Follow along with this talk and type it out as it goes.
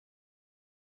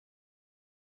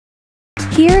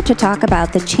Here to talk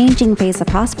about the changing face of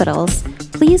hospitals,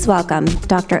 please welcome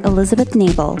Dr. Elizabeth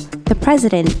Nabel, the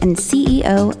President and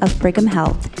CEO of Brigham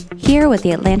Health, here with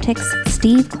the Atlantic's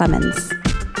Steve Clemons.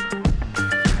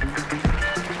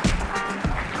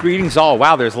 Greetings all.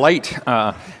 Wow, there's light.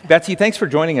 Betsy, thanks for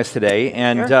joining us today.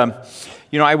 And Sure.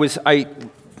 you know, I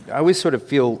always sort of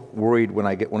feel worried when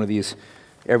I get one of these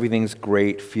everything's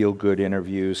great, feel-good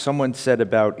interviews. Someone said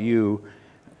about you,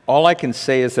 all I can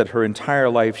say is that her entire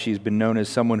life she's been known as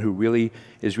someone who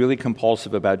is really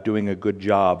compulsive about doing a good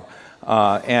job.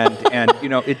 And you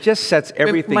know, it just sets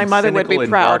everything My mother would be cynical and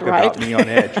proud, dark right? about me on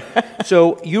edge.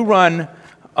 So you run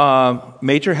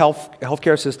major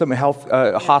healthcare system,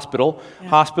 hospital. Yeah.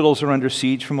 Hospitals are under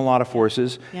siege from a lot of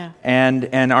forces. Yeah.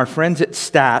 And our friends at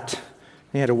STAT,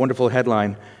 they had a wonderful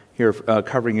headline here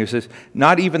covering you. It says,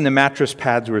 not even the mattress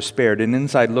pads were spared. An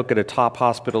inside look at a top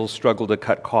hospital's struggle to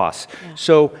cut costs. Yeah.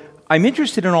 So I'm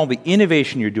interested in all the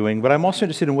innovation you're doing, but I'm also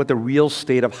interested in what the real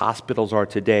state of hospitals are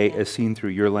today as seen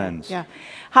through your lens. Yeah,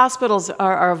 hospitals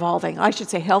are evolving. I should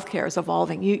say healthcare is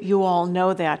evolving. You all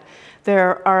know that.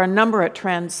 There are a number of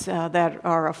trends that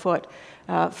are afoot.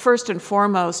 First and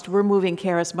foremost, we're moving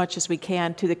care as much as we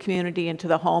can to the community and to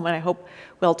the home, and I hope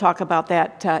we'll talk about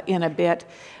that in a bit.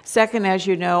 Second, as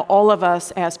you know, all of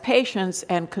us as patients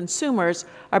and consumers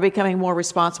are becoming more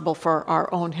responsible for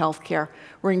our own health care.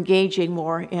 We're engaging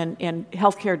more in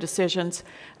healthcare decisions,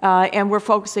 and we're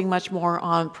focusing much more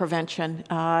on prevention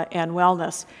and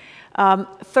wellness.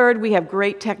 Third, we have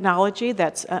great technology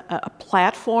that's a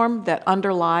platform that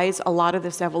underlies a lot of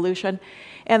this evolution.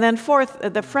 And then fourth,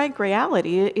 the frank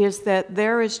reality is that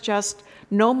there is just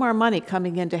no more money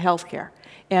coming into healthcare,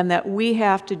 and that we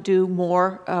have to do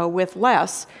more with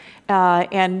less.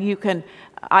 And you can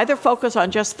either focus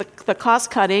on just the cost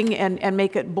cutting and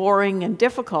make it boring and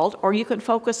difficult, or you can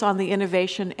focus on the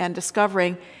innovation and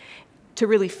discovering to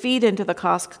really feed into the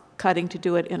cost cutting to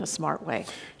do it in a smart way.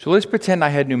 So let's pretend I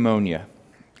had pneumonia,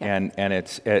 Yeah. and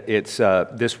it's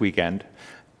this weekend,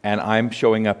 and I'm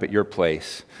showing up at your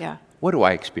place. Yeah. What do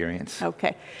I experience?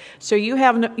 Okay, so you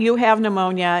have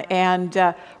pneumonia,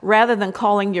 and rather than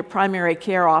calling your primary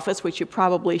care office, which you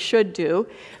probably should do,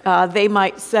 they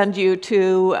might send you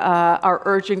to our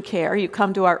urgent care. You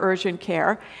come to our urgent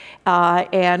care,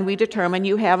 and we determine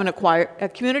you have a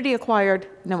community-acquired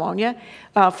pneumonia,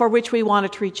 for which we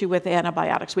want to treat you with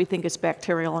antibiotics. We think it's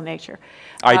bacterial in nature.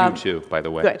 I do too, by the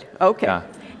way. Good. Okay. Yeah.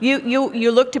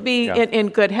 You look to be in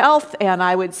good health, and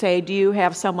I would say, do you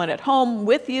have someone at home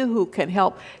with you who can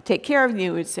help take care of you?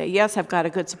 You would say, yes, I've got a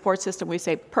good support system. We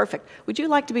say, perfect. Would you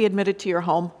like to be admitted to your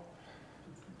home?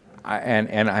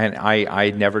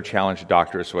 I never challenge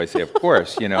doctors, so I say, of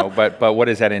course, you know, but what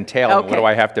does that entail? Okay. And what do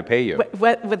I have to pay you?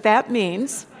 What that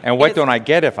means... And what don't I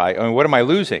get what am I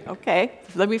losing? Okay,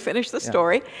 let me finish the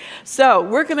story. So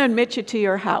we're going to admit you to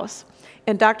your house.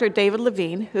 And Dr. David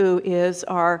Levine, who is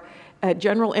our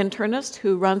general internist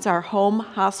who runs our home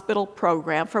hospital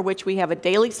program, for which we have a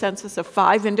daily census of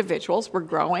 5 individuals, we're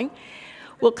growing,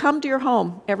 will come to your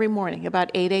home every morning about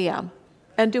 8 a.m.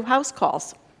 and do house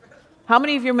calls. How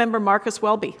many of you remember Marcus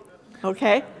Welby?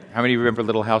 Okay. How many of you remember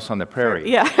Little House on the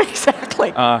Prairie? Yeah,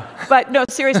 exactly. But no,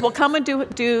 seriously, we'll come and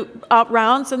do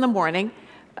rounds in the morning.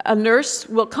 A nurse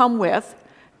will come with,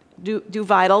 do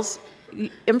vitals.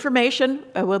 Information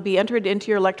will be entered into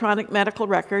your electronic medical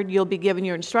record. You'll be given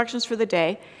your instructions for the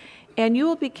day, and you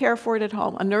will be cared for at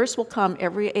home. A nurse will come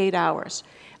every 8 hours,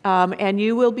 and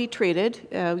you will be treated.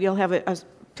 You'll have a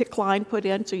PICC line put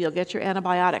in, so you'll get your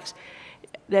antibiotics.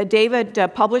 David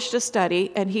published a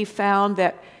study, and he found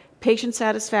that patient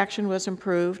satisfaction was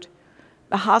improved,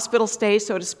 the hospital stay,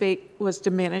 so to speak, was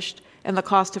diminished, and the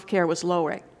cost of care was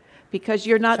lowering. Because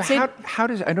you're not... So how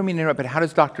does, I don't mean to interrupt, but how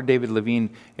does Dr. David Levine,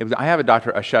 I have a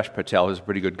Dr. Ashish Patel, who's a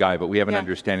pretty good guy, but we have an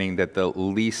understanding that the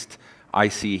least I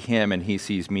see him and he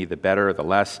sees me, the better, the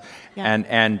less. Yeah.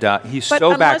 And he's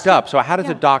so backed up. So how does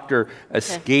a doctor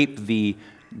escape the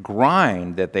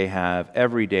grind that they have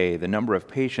every day, the number of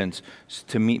patients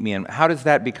to meet me, and how does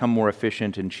that become more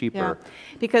efficient and cheaper? Yeah.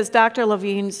 Because Dr.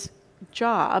 Levine's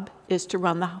job is to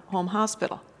run the home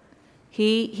hospital.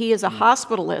 He is a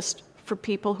hospitalist for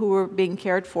people who are being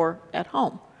cared for at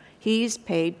home. He's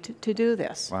paid to do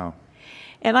this. Wow.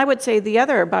 And I would say the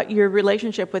other about your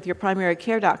relationship with your primary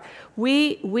care doc.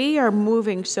 We are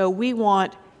moving, so we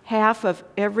want half of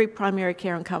every primary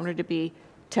care encounter to be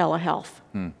telehealth.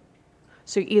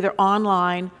 So either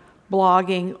online,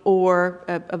 blogging, or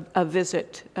a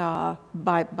visit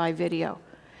by video.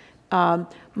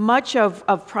 Much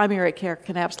of primary care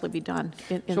can absolutely be done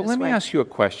in this way. So let me ask you a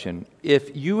question.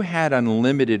 If you had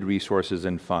unlimited resources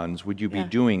and funds, would you be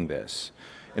doing this?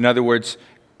 In other words,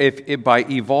 if by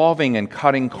evolving and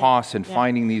cutting costs and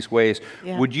finding these ways,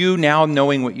 would you now,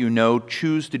 knowing what you know,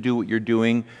 choose to do what you're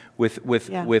doing with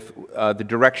the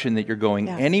direction that you're going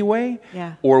anyway?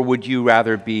 Or would you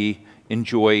rather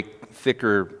enjoy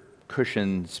thicker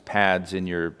cushions, pads in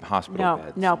your hospital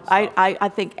beds? No, I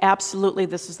think absolutely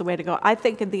this is the way to go. I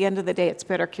think at the end of the day, it's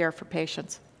better care for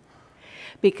patients.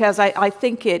 Because I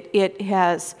think it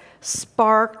has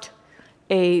sparked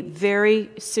a very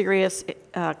serious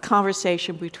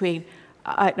conversation between,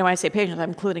 when I say patients, I'm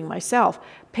including myself,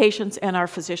 patients and our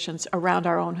physicians around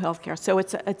our own healthcare. So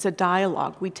it's a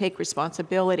dialogue. We take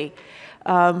responsibility.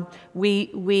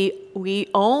 We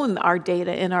own our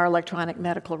data in our electronic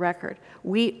medical record.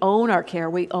 We own our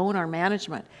care. We own our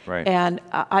management. Right. And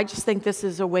I just think this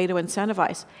is a way to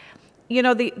incentivize. You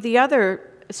know, the other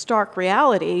stark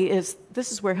reality is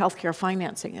this is where healthcare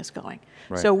financing is going.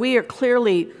 Right. So we are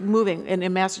clearly moving, and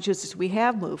in Massachusetts we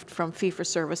have moved from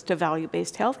fee-for-service to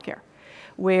value-based healthcare,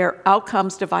 where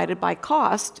outcomes divided by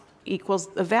cost equals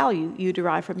the value you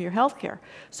derive from your healthcare.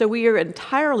 So we are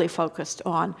entirely focused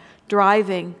on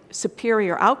driving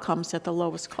superior outcomes at the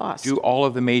lowest cost. Do all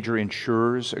of the major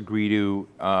insurers agree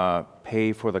to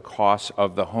pay for the costs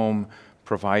of the home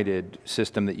provided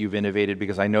system that you've innovated?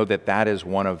 Because I know that is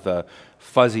one of the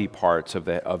fuzzy parts of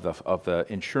the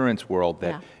insurance world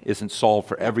that isn't solved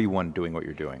for everyone doing what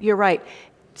you're doing. You're right.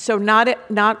 So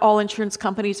not all insurance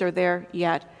companies are there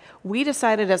yet. We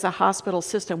decided as a hospital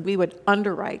system we would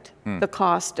underwrite the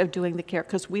cost of doing the care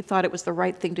because we thought it was the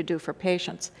right thing to do for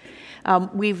patients.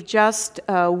 We've just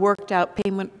worked out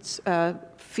payments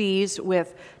fees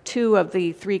with 2 of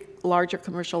the 3 larger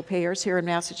commercial payers here in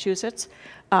Massachusetts.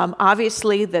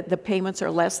 Obviously, the payments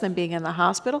are less than being in the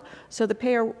hospital, so the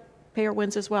payer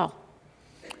wins as well.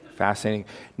 Fascinating.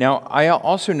 Now, I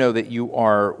also know that you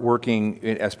are working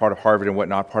as part of Harvard and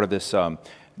whatnot, part of this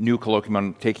new colloquium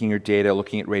on taking your data,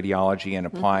 looking at radiology, and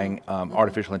applying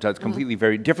artificial intelligence. Completely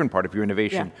very different part of your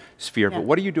innovation sphere. But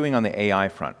what are you doing on the AI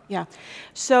front? Yeah.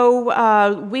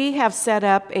 So we have set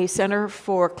up a Center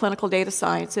for Clinical Data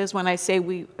Sciences. When I say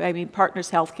we, I mean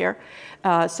Partners Healthcare.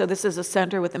 So this is a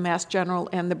center with the Mass General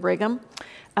and the Brigham.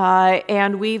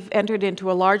 And we've entered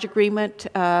into a large agreement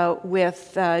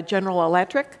with General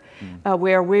Electric,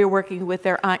 where we're working with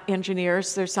their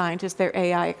engineers, their scientists, their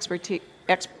AI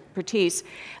expertise,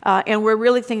 and we're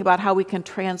really thinking about how we can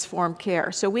transform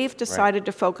care. So we've decided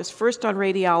to focus first on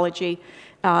radiology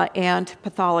and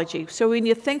pathology. So when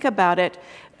you think about it,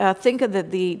 think of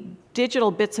the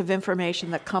digital bits of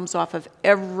information that comes off of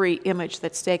every image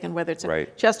that's taken, whether it's a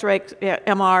chest X,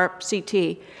 MR,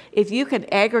 CT. If you can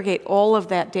aggregate all of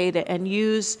that data and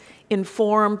use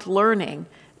informed learning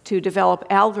to develop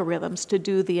algorithms to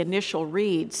do the initial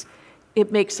reads, it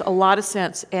makes a lot of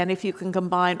sense. And if you can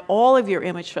combine all of your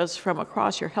images from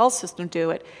across your health system to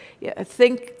it,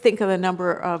 think of the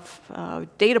number of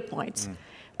data points.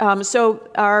 So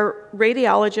our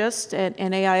radiologists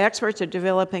and AI experts are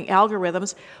developing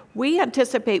algorithms. We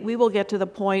anticipate we will get to the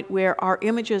point where our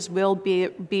images will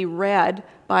be read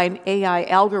by an AI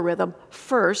algorithm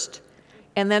first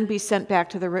and then be sent back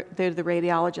to the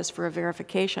radiologist for a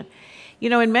verification. You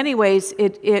know, in many ways,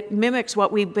 it mimics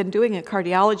what we've been doing in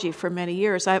cardiology for many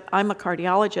years. I'm a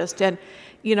cardiologist, and,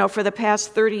 you know, for the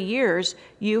past 30 years,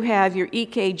 you have your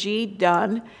EKG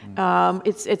done.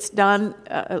 It's done,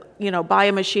 you know, by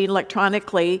a machine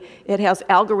electronically. It has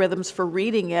algorithms for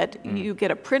reading it. You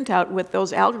get a printout with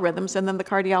those algorithms, and then the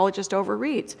cardiologist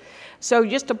overreads. So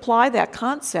just apply that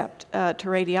concept to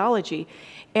radiology.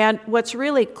 And what's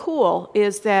really cool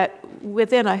is that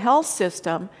within a health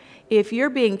system, if you're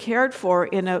being cared for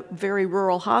in a very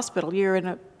rural hospital, you're in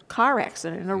a car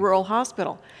accident in a rural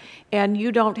hospital, and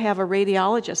you don't have a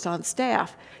radiologist on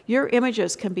staff, your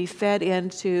images can be fed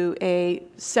into a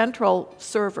central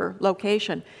server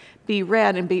location, be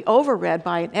read and be overread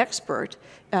by an expert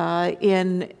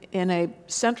in a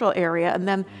central area, and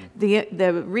then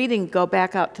the reading go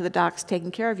back out to the docs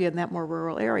taking care of you in that more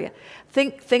rural area.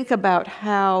 Think about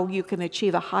how you can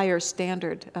achieve a higher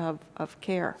standard of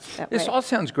care that way. This all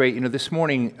sounds great. You know, this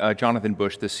morning, Jonathan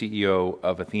Bush, the CEO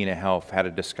of Athena Health, had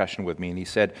a discussion with me, and he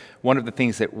said one of the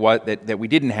things that we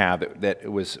didn't have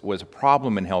that was a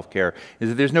problem in healthcare is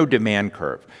that there's no demand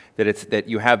curve. That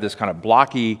you have this kind of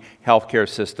blocky healthcare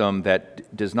system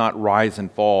that does not rise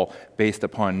and fall based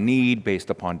upon need, based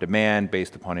upon demand,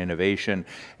 based upon innovation.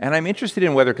 And I'm interested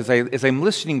in whether, because as I'm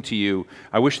listening to you,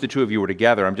 I wish the two of you were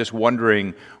together. I'm just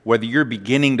wondering whether you're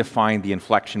beginning to find the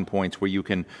inflection points where you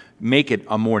can make it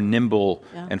a more nimble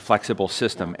and flexible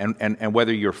system, and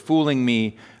whether you're fooling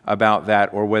me about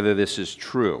that or whether this is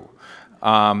true.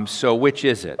 So which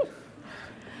is it?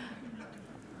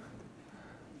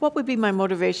 What would be my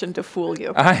motivation to fool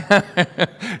you?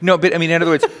 No, but I mean, in other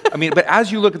words, but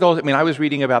as you look at those, I was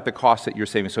reading about the costs that you're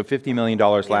saving. So $50 million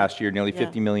last year, nearly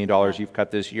 $50 million you've cut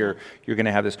this year. You're going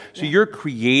to have this. So you're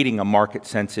creating a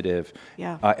market-sensitive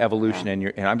evolution,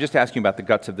 and I'm just asking about the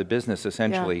guts of the business,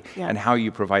 essentially, and how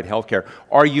you provide healthcare.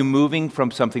 Are you moving from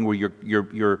something where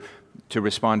you're to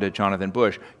respond to Jonathan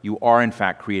Bush, you are in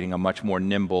fact creating a much more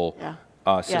nimble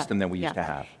system than we used to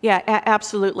have? Yeah,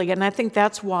 absolutely. And I think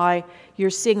that's why you're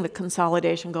seeing the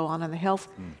consolidation go on in the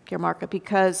healthcare market,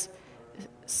 because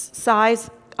size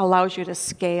allows you to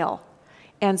scale.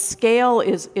 And scale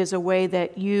is a way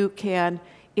that you can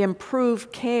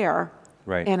improve care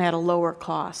and at a lower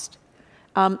cost.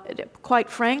 Quite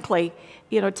frankly,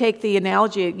 take the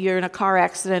analogy, you're in a car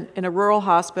accident in a rural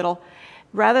hospital.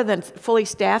 Rather than fully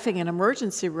staffing an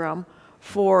emergency room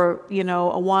for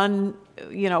one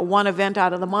event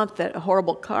out of the month, a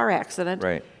horrible car accident,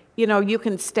 you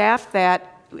can staff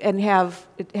that and have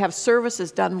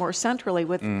services done more centrally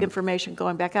with information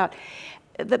going back out.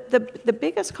 The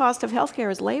biggest cost of healthcare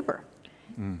is labor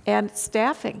and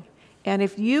staffing. And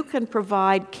if you can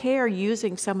provide care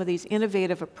using some of these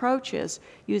innovative approaches,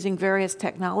 using various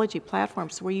technology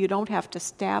platforms where you don't have to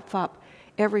staff up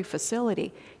every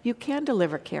facility, you can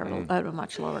deliver care at a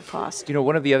much lower cost.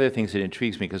 One of the other things that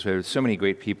intrigues me, because there's so many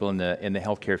great people in the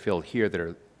healthcare field here that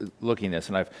are looking at this,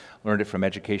 and I've learned it from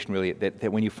education really,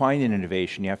 that when you find an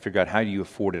innovation, you have to figure out how do you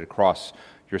afford it across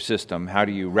your system, how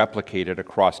do you replicate it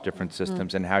across different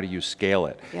systems, and how do you scale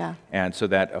it? And so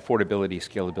that affordability,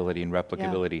 scalability, and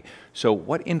replicability. So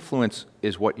what influence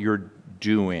is what you're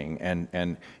doing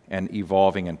and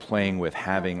evolving and playing with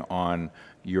having on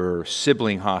your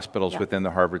sibling hospitals within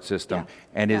the Harvard system?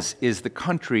 And is the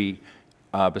country,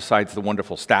 besides the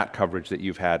wonderful stat coverage that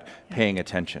you've had, paying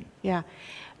attention?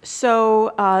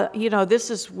 So, this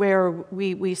is where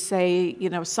we say,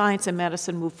 science and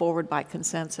medicine move forward by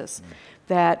consensus.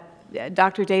 That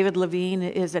Dr. David Levine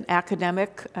is an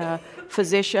academic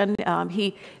physician.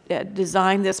 He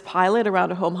designed this pilot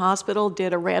around a home hospital,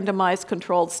 did a randomized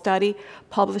controlled study,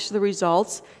 published the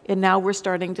results, and now we're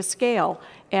starting to scale.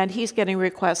 And he's getting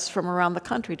requests from around the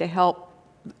country to help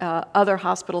other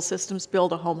hospital systems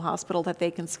build a home hospital that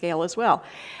they can scale as well.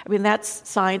 That's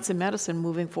science and medicine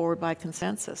moving forward by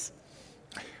consensus.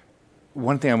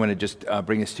 One thing I want to just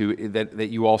bring us to that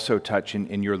you also touch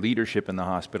in your leadership in the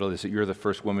hospital is that you're the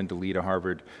first woman to lead a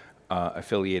Harvard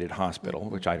affiliated hospital,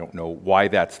 which I don't know why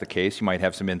that's the case. You might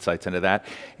have some insights into that.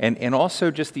 And also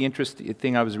just the interesting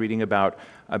thing I was reading about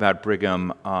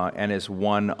Brigham and as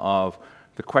one of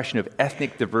the question of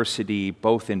ethnic diversity,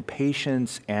 both in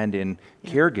patients and in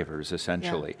caregivers,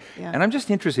 essentially. And I'm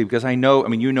just interested because I know,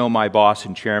 you know my boss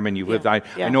and chairman, you've lived, I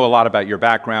know a lot about your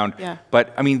background,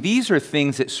 but these are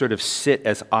things that sort of sit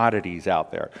as oddities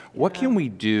out there. What can we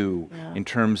do in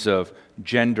terms of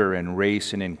gender and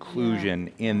race and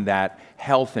inclusion in that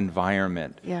health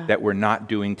environment that we're not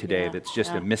doing today, that's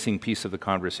just a missing piece of the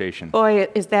conversation? Boy,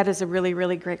 that is a really,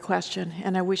 really great question,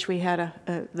 and I wish we had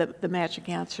the magic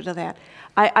answer to that.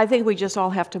 I think we just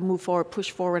all have to move forward, push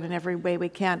forward in every way we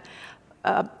can.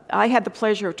 I had the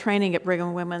pleasure of training at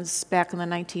Brigham Women's back in the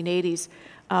 1980s.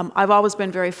 I've always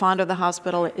been very fond of the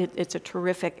hospital. It's a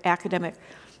terrific academic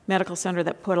medical center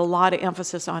that put a lot of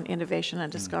emphasis on innovation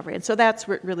and discovery. And so that's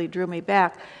what really drew me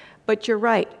back. But you're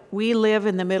right. We live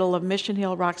in the middle of Mission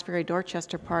Hill, Roxbury,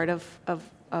 Dorchester part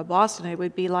of Boston. It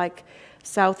would be like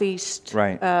southeast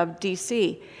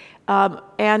D.C.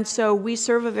 And so we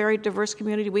serve a very diverse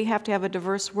community. We have to have a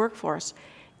diverse workforce.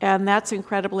 And that's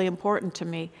incredibly important to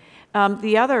me.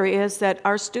 The other is that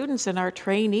our students and our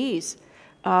trainees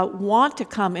want to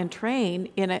come and train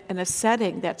in a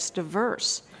setting that's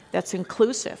diverse, that's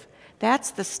inclusive.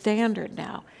 That's the standard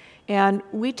now. And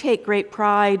we take great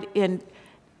pride in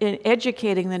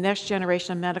educating the next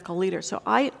generation of medical leaders. So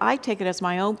I take it as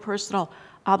my own personal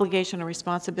obligation and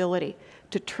responsibility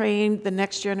to train the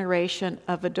next generation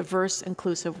of a diverse,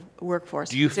 inclusive workforce.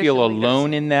 Do you feel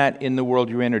alone in that, in the world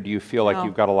you're in, or do you feel like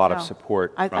you've got a lot of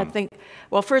support? I think,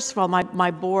 well, first of all,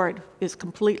 my board is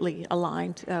completely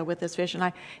aligned with this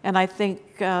vision. And I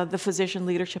think the physician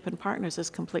leadership and partners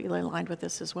is completely aligned with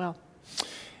this as well.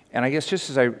 And I guess just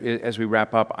as we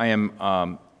wrap up, I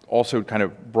am also kind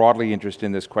of broadly interested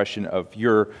in this question of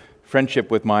your friendship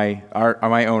with my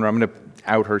owner. I'm going to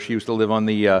out her. She used to live on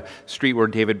the street where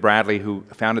David Bradley, who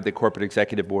founded the corporate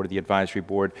executive board of the advisory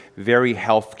board, very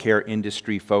healthcare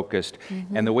industry focused.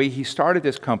 And the way he started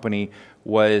this company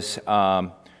was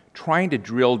trying to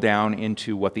drill down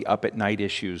into what the up-at-night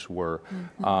issues were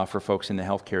for folks in the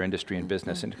healthcare industry and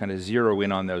business, and to kind of zero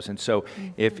in on those. And so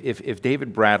if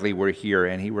David Bradley were here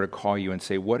and he were to call you and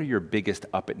say, what are your biggest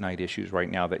up-at-night issues right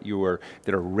now that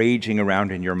that are raging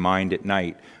around in your mind at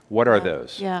night, what are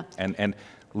those? Yeah. And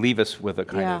leave us with a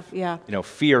kind of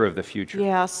fear of the future.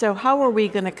 Yeah, so how are we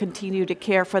going to continue to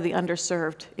care for the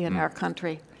underserved in our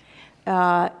country?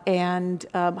 And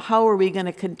how are we going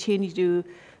to continue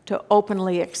to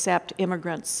openly accept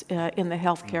immigrants in the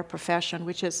healthcare profession,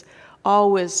 which has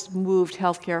always moved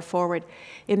healthcare forward.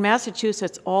 In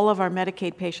Massachusetts, all of our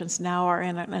Medicaid patients now are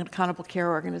in an accountable care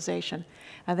organization.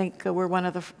 I think we're one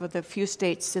of the few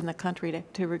states in the country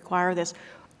to require this.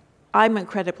 I'm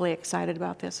incredibly excited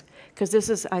about this, because this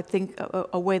is, I think,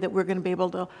 a way that we're going to be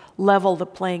able to level the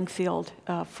playing field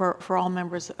for all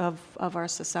members of our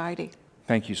society.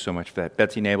 Thank you so much for that.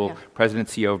 Betsy Nabel, President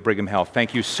and CEO of Brigham Health.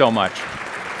 Thank you so much.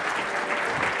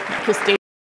 Christine.